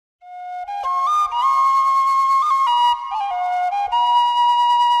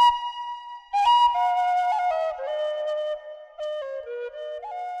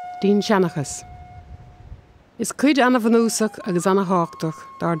Dinnseanchas. Is cuid anna bhanúsach agus anna háchtach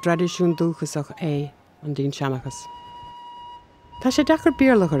dar tradiisiún dúchasach an Dinnseanchas. Tá sé dechar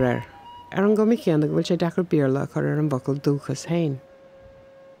bíorlach ar an go micéanna bhfuil sé dechar bíorlach ar an bhacail dúchas hain.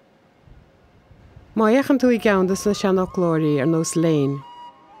 Má échan tú I gceantas na seanachlóirí ar nós léin,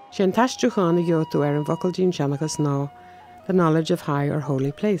 sé an taisteúcháin I gceotú ar an bhacail Dinnseanchas ná the knowledge of high or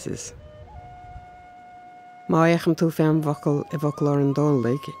holy places. Má échan tú féin bhacail I Bhacailore an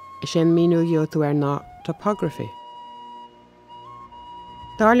Dhomhnaill, is sé míú gceotú ar ná topography.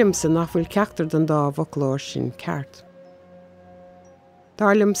 Darlimsa nach bhfuil ceachtar den dá Bhacailore sin ceart.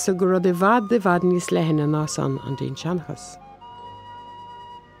 Darlimsa go rud I bhfad níos leithéine ná san an Dinnseanchas.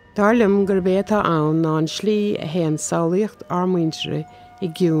 Darlim gur bétá ann ná an slí a héan saolaíocht armaointere I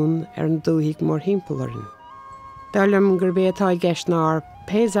gciún ar an dúthaigh mór thimpealainn. Darlim gur bétá I gceist ná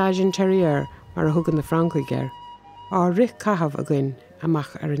paysage interior mar a thugann na Francaigéir, á rith cathab a gcuin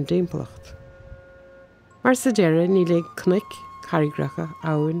amach ar an dimpleacht. Mar sa deireadh ní le cnoc cairghreacha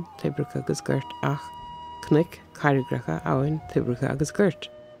abhainn tibricha agus gcuirt ach cnoc cairghreacha abhainn tibricha agus gcuirt,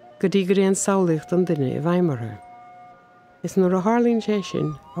 go dtí gur éon saolaíocht an duine I bhaimmartha. Is nuair a tharlaíonn sé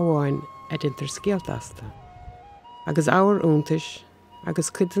sin amháin a dintar scéaltasta, agus ábhar úntais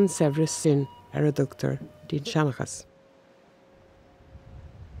agus cuid an sebhras sin ar a dtugtar Dinnseanchas.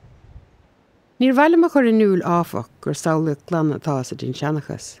 Níor bhaile a chur in núil áfach gur saolaíocht glan atá sa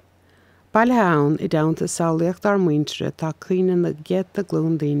Dinnseanchas. Bailithe ann I dteannta saolaíocht armaointere tá cuine na gcead a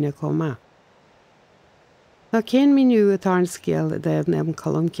glún daoine comá. Ná cén míniu atá an scéal I dtéann an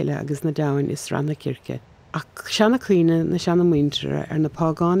Colmcille agus na dain is ranna circe, ach seanna cuine na seanna muintere ar na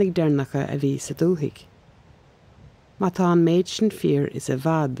págánaigh dearnacha a bhí sa dúthaigh. Má tá an méid sin fíor is a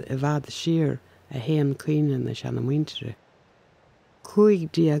bhad siar a héan cuine na seanna muintere.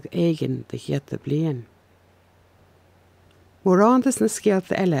 15 éigean de chéadta bliain. Mórántas na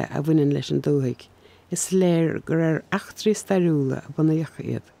scéalta eile a bhaineann leis an dúthaigh, is léir gur ar achtraí stairiúla a bunaíoch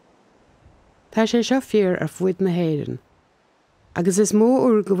iad. Tá sé seo fíor ar fuid na héireann, agus is mó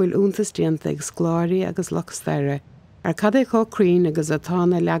uair go bhfuil úntas déanta ag scláirí agus loch staire ar cad é có crín agus atá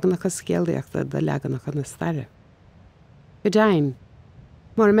na leaganacha scéaldaíochta de leaganacha na staire. Go dain,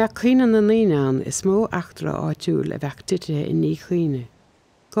 mar me cuine na naoineán is mó achtra áitiúil a bheith titithe I ní chuoine.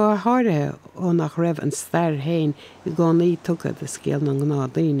 Gá háirithe ó nach raibh an stair hain I gánaí tugad a scéal na gná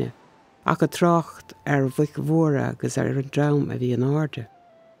daoine, ach a trácht ar bhuic mhóra agus ar an dram a bhí an áde.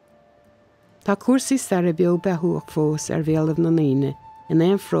 Tá cuasaí staire beo bethúach fós ar bhéalamh na naoine in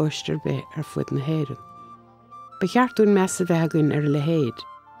éon phróistear be ar fuid na héireann. Ba cheartún measa bheith agathainn ar le héad,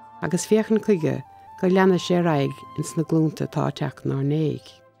 agus féchan chuige go leanna sé raig ins na glúnta tá teach ná néig.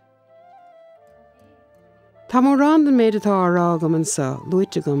 Tá mórán den méid atá rágam an sa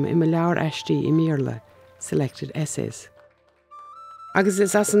luitegum I mo leabhar eistí I míorla, selected essays. Agus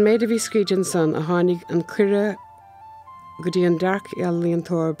is as an méid a bhí scrídean san a tháinig an cuireadh go dtí an darc Ealaíon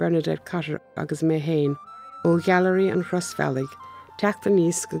Tobar Bernadette Cotter agus mé hain ó Ghailearaí an Chrosfellig, teachta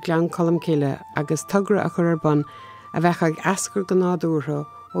níos go gleann Colmcille agus togra a chur ar bun a bheith ag ascar go nádúrtha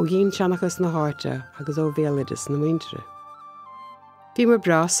ó Dinnseanchas na háite agus ó bhéalaidas na muintere. Bhí mar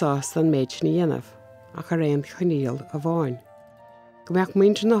bra sás an méid sin dhéanamh, ach a réon choníal a bháin. Go mbeadh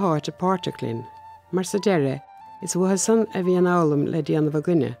muintre na háite páirteachlinn, mar sa deireadh is bhutha san a bhí an álam le déanamh a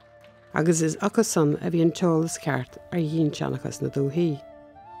gcuine, agus is achas san a bhí an teolas ceart ar Dinnseanchas na dúthaí.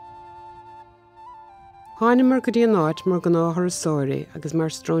 Tháinig mar go dtí an áit mar go náthair sóirí agus mar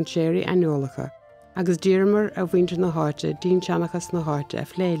stronséirí aineolacha, agus dírimar a bhainte na háite Dinnseanchas na háite a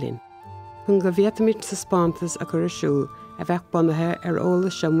phléilinn, chun go bhétamid sa spántas a chur asúl a bheith bunathe ar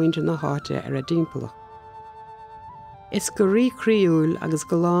ólas se muinte na háite ar a dimpleach. Is go rí-críúil agus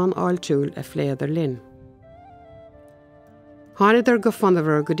go lán áiltiúil a phléadar linn. Tháinig ar go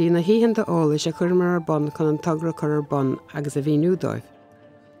fanamhar go dtí na híhananta ólas a chur mar ar bun chun an togra chur ar bun agus a bhí núdóibh.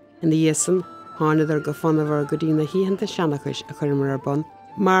 Ina dhéasan, tháinig ar go fanamhar go dtí na híhananta seanachais a chur mar ar bun,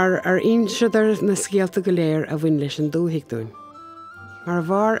 mar ar insiadar na scéalta go léir a bhain leis an dúthaigh dún. Mar a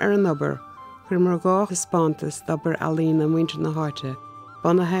bhar ar an obair, chur mar gách spántas d'obair Ealaín na muinte na háite,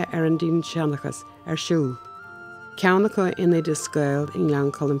 bunathe ar an Dinnseanchas ar siúl. Ceannacha ina de scail I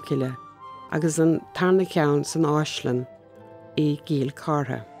ngleann Colmcille, agus an tarna ceann san áisleán I gíl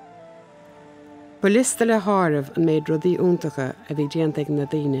cartha. Ba lista le háirimh an méid rudaí úntacha a bhí déanta na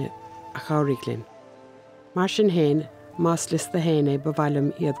daoine a chabhraighlinn. Mar sin héin, más lista héine ba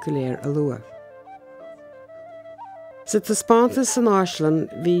bhailim iad go léir a luamh. Sa tá spántas san áisleán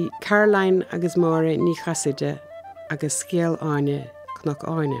bhí Caroline agus Máire ní chasaide agus Ciarán Áine Cnoc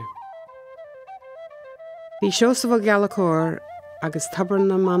Áine. Bhí seosamh Gaeltachta agus Tobar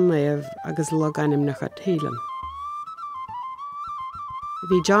na Maoinithe agus log animnecha Thélan.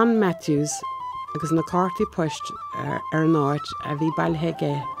 Bhí John Matthews agus na cártaí poist ar an áit a bhí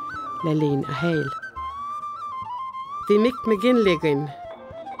bailthe le líon a héil. Bhí Mick McGinligan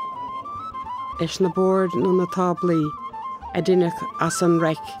is na bord nó na táblaí a duineach as an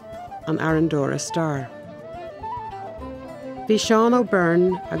rec an Arandora Star. Bhí Sean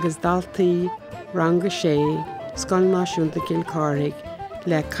O'Byrne agus daltaí ranga sé Scoil Náisiúnta Kilcarraigh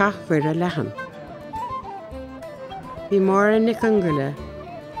le cathhuireadh leathan. Bhí Máire nGall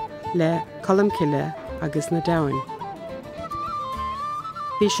le Colmcille agus na Domhain.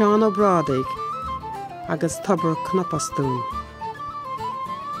 Bhí Sean O'Bradaigh agus Tobar Cnapastún.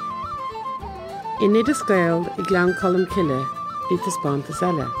 I nid is Gael I gleann Colmcille bhí taispeántas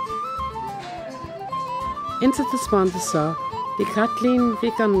eile. Inta taispeántas seo, bhí Kathleen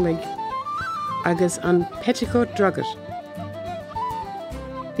Vicanlig agus an Petticoat Drugget.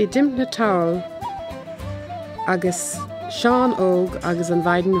 Bhí Dimna Towell agus Sean Óg agus an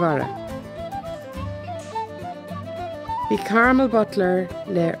Weidenwara. Bhí Carmel Butler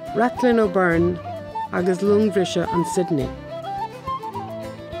le Ratlin O'Byrne agus Lungbrisha an Sydney.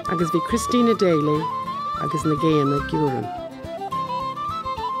 Agus bhí Christina Daly agus na Géana Gúran.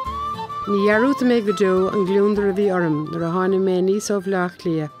 Ní dhearúta mé go deo an glúndar a bhí orm nar a tháinig mé níos ó bhleacht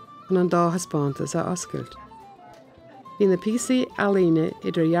lia an an dá taispeántas a oscailt. Bhí na písaí Ealaíne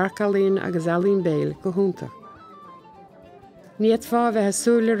idir Dhearc Ealaín agus Ealaín Béal go húntaach. Níiad fá bheithe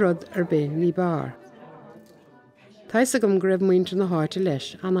súla rud ar bé ní bar. Taisa gom go raibh muinte na háite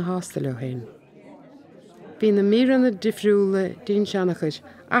leis anna hásta le hain. Bhí na míranna difriúla Dinnseanchas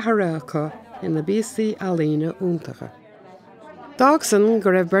athracha in na bísaí Ealaíne úntacha. Dagsan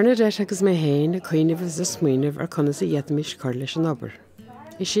go raibh Bernadette agus mé héin a cuiineh is a smaoineh ar conas a dhéadmis chuir leis an obair.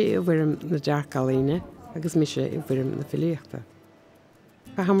 Is sé I bhuirim na Dhearc Ealaíne agus mise I bhuirim na Filíochta.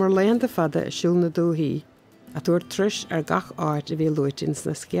 Ba ha mar léanta fada a siúl na dóthaí a dúir tris ar gach áit a bhí luit ins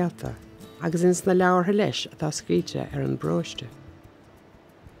na scéalta, agus ins na leabhartha leis atá scríte ar an bróiste.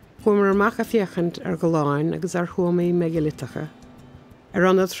 Chomhairle amach a fiachant ar Goláin agus ar chuamaí megalitacha, ar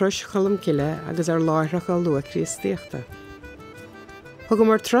anna tris Colmcille agus ar láithreacha lua Críostaíochta. Thugam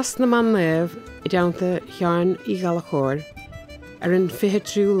mar tras na man néamh I deanta Ciarán Fogarty ar an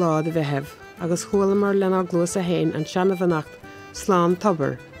 23 lád a bheitheh agus chuala mar lena glús a hain an seanamhanacht slán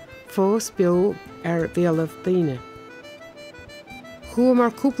Tobar, fós beo ar bhéalamh daoine. Chua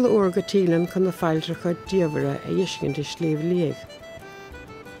mar cúpla uair go tílann chun na fáilteacha díomhara a dhiiscint I sléomh léag.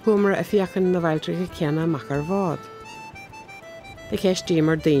 Chua mar a fiachan na bhailteacha ceanna amach ar bhád. I ceistí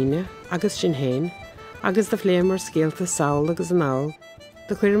mar daoine agus sin hain, agus de phléim mar scéalta saoil agus an áil,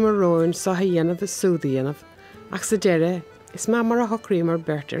 de chuir mar róin sotha dhéanamh is súda dhéanamh, ach sa deire is má mar a thochraí mar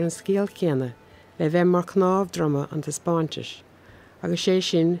beirt ar an scéal céanna le bheith mar cnámh droma an taispeántas, agus sé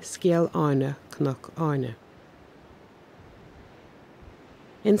sin Snaithín Áine Cnoc Áine.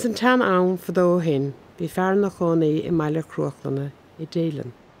 In san tean ann fadó hin, bhí fear na chonaí I maiile cruachlanna I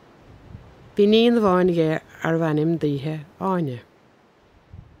déilean. Bhí níon na bháinige ar bhanim daoithe áine.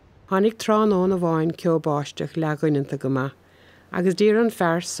 Tháinig tránó na bháin ceobáisteach le gcuineanta go maith, agus dír an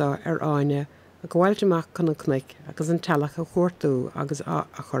fear sa ar áine a gháilt amach chun an cnoic agus an talach a chuirtú agus a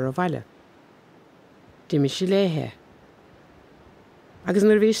chur a bhaile. D'imi sí léthe. Agus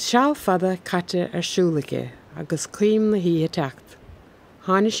nuair bhí seall fada caite ar siúlaige agus cuim na híthe teacht,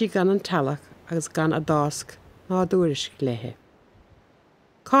 tháinig sí gan an talach agus gan a dásc ná dúris léthe.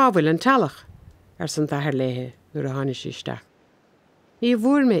 Cá bhfuil an talach ar san dheathir léthe nuair a tháinig sí isteach. Ní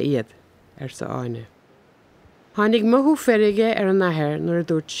bhuair mé iad ar sa áine. Tháinig mothú ferige ar an nathair nuair a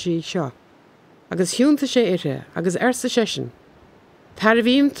dúirt sí seo, agus hiúnta sé ire agus ar sa sesin. Tar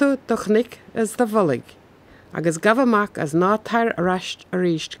bhíim tú do chnic as do bholig, agus gabh amach as ná tar aráist a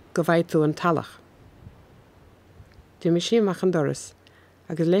ríist go bhaid tú an talach. D'imi sí amach an doras,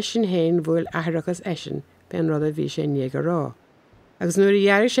 agus leis sin hain bhfuil athraachas eisin ben rud a bhí sé néige rá. Agus nuair a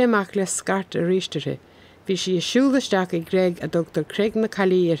dhearadh sé amach le scart a ríistere, bhí sí siúlaisteach I gréig a Dr. Craig na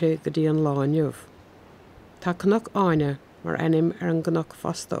Cailíire go dtí an lá inniuh. Tá Cnoc Áine mar enim ar an gnach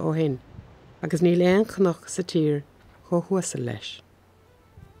fosta ó hin, agus ní léon cnoc sa tír cho thuasa leis.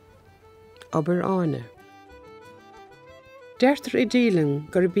 Obair Áine. Deirtar I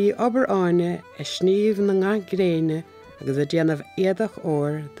dílan gur bí obair Áine a sníomh na ngá gréine agus a déanamh éadach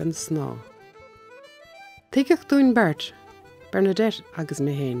óir den sná. Tuigh dún beirt, Bernadette agus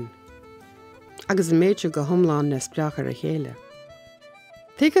mé héin, agus an méide go thomláin na spreachar a chéile.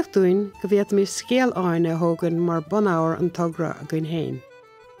 Tuigh dún go bhíad mí scéal Áine thógann mar bonáir an togra a gcuin héin,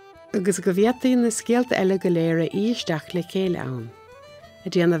 agus go bhíadtaí na scéalta eile go léire ísteach le chéile ann, a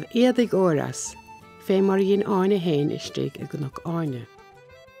déanamh éadaigh óras, fé mar dhéon Áine héin istigh I Cnoc Áine.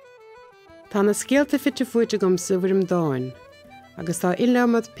 Tá na scéalta fitte fuite gom sa bhuirim dáin, agus tá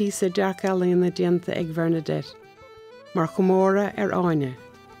ilmheán píosa Dheireadh Ealaíon déanta ag Bernadette, mar Chomhairle Áine,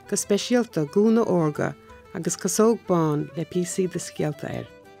 go speisialta gúna orga agus cosóg bán le píosaí de scialta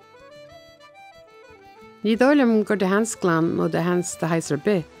Ní dóilm gur de hens glan nó de hens de heisar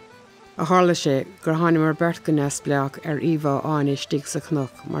bith, a tharla sé gur tháinig mar beirt go neasbleach Íomheán Áine Stíochas Cnoc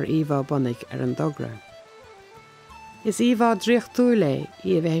mar Íomheán bunaigh an togra. Is Íomheán dríochtú le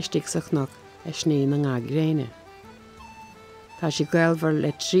Íomheán Stíochas Cnoc Snáithín Áine. Tá sí gailmhar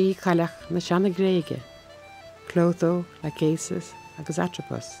le 3 chailleach na seanna gréige, clótho, lacéisas agus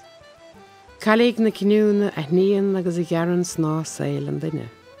atropos. Cailíg na cinúna a hníon agus I ghearann sná saoil an duine.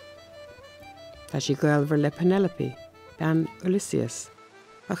 Tá sí gailmhar le Penelope, ben Ulysses,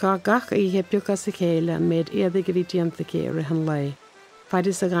 a chá gach ihe beagás a chéile an méid iad go bhí déanta cé ar an lei,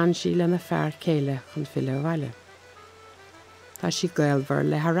 faidir a gan sí le na fearr céile chun fille bhaile. Tá sí gailmhar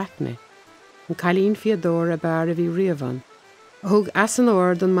le Roghnaigh, an cailín fiadór a bear a bhí riamhan, a thug as an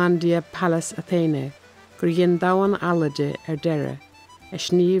óir don mandia Palace Athéine, gur dhéon dáhan alaide ar deire, a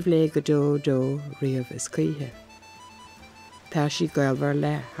sníomh le go dó riamh is cuithe. Tá sí gailmhar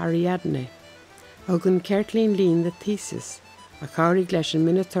le Dheireadh, a thug an ceirtlín lín de thesis, a cháirigh leis an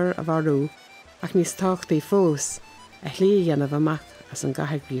minitir a bharú, ach níos táchtaí fós, a chlí dhéanamh amach as an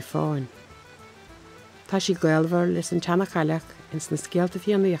gaithrí fáin. Tá sí gailmhar leis an teanna chailleach ins na scialta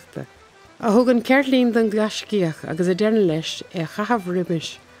fianaíochta, a thug an ceirtlín don glascíoch agus a dearna leis chahabh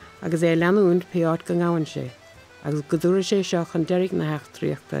rimis agus leanúint peáit go ngáhann sé, agus go dúra sé seo chun deiridh na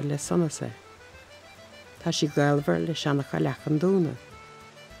heachtaíochta le sonasa. Tá sí gailmhar leis anna chailleach an dúna.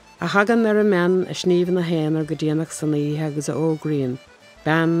 A hagan ar a men a sníomh na héanaar go déanach saníthe agus a ógrian,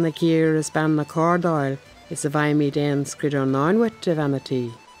 ben na cír is ben na cárdáil is a bhaimí déan scriidir 9 de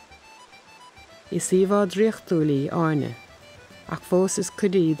bhenatí. Is Íomheán dríochtúlaí áine, ach fós is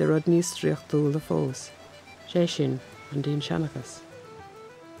cuidí de rud níos dríochtúil a fós, sé sin an Dinnseanchas.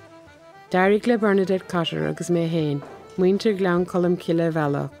 D'airigh le Bernadette Cotter agus mé héin, muintir gleann colm cile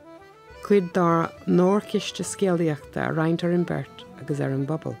bhealach, cuid dá nóirciste scéalaíochta a rointar an beirt agus ar an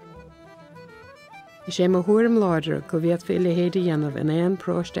bobbal. Is sé mo thuairm láidir go bhíad fé le héad a dhéanamh in éon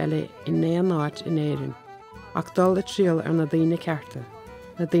próist eile in éon áit in éireann, ach dul a tríal ar na daoine cearta,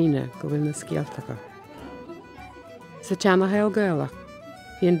 na daoine go bhfuil na scialtacha. Sa teannacha Gaelach,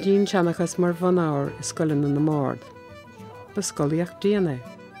 hí an Dinnseanchas mar bhanáir is scoileanna na mórd, ba scoilíocht DNA.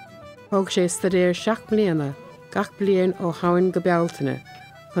 Thóg sé stadéir 7 bliana, gach bliain ó thabhainn go bealtaine,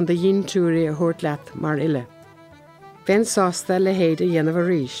 chun de dhíntúirí a thuirt leat mar ile. Bhein sásta le héad a dhéanamh a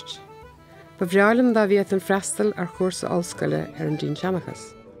ríist. Ba bhreálam dá bhíad an freastal ar chósa ollscoile ar an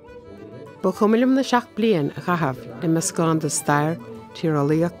Dinnseanchas. Ba chumilm na 7 blian a chahabh I meascán de stair,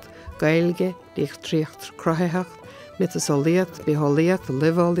 tíreolaíocht, gailge, tríocht crothaíocht, mitasolaíocht, bítholaíocht,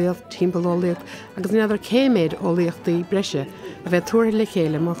 libholaíocht, timpolaíocht, agus neadidir céiméad olaíochtaí breise a bheith tuairtha le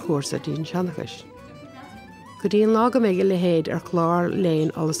chéile mar chósa Dinnseanchas. Go dtíon lá go méid le héad ar chlár léin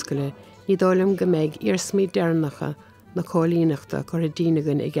ollscoile, ní dóilm go méid iarsmí dearnacha na cólíneachta gur a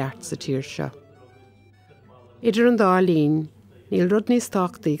dínagan I gceart sa tír seo. Idir an dá lín, níl rud níos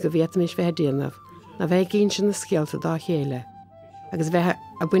táchtaí go bhhéatamis bheith déanamh na bheith cín sin na scialta dá chéile, agus bheith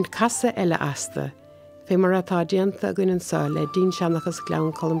a buint casa eile asta, fé mar atá déanta a gcuineann sa le Dinnseanchas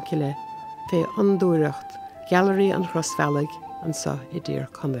gleann colm cile, fé andúireacht, Ghailearaí an Chrosfealaigh an sa I dtír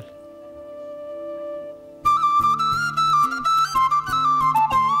Conaill.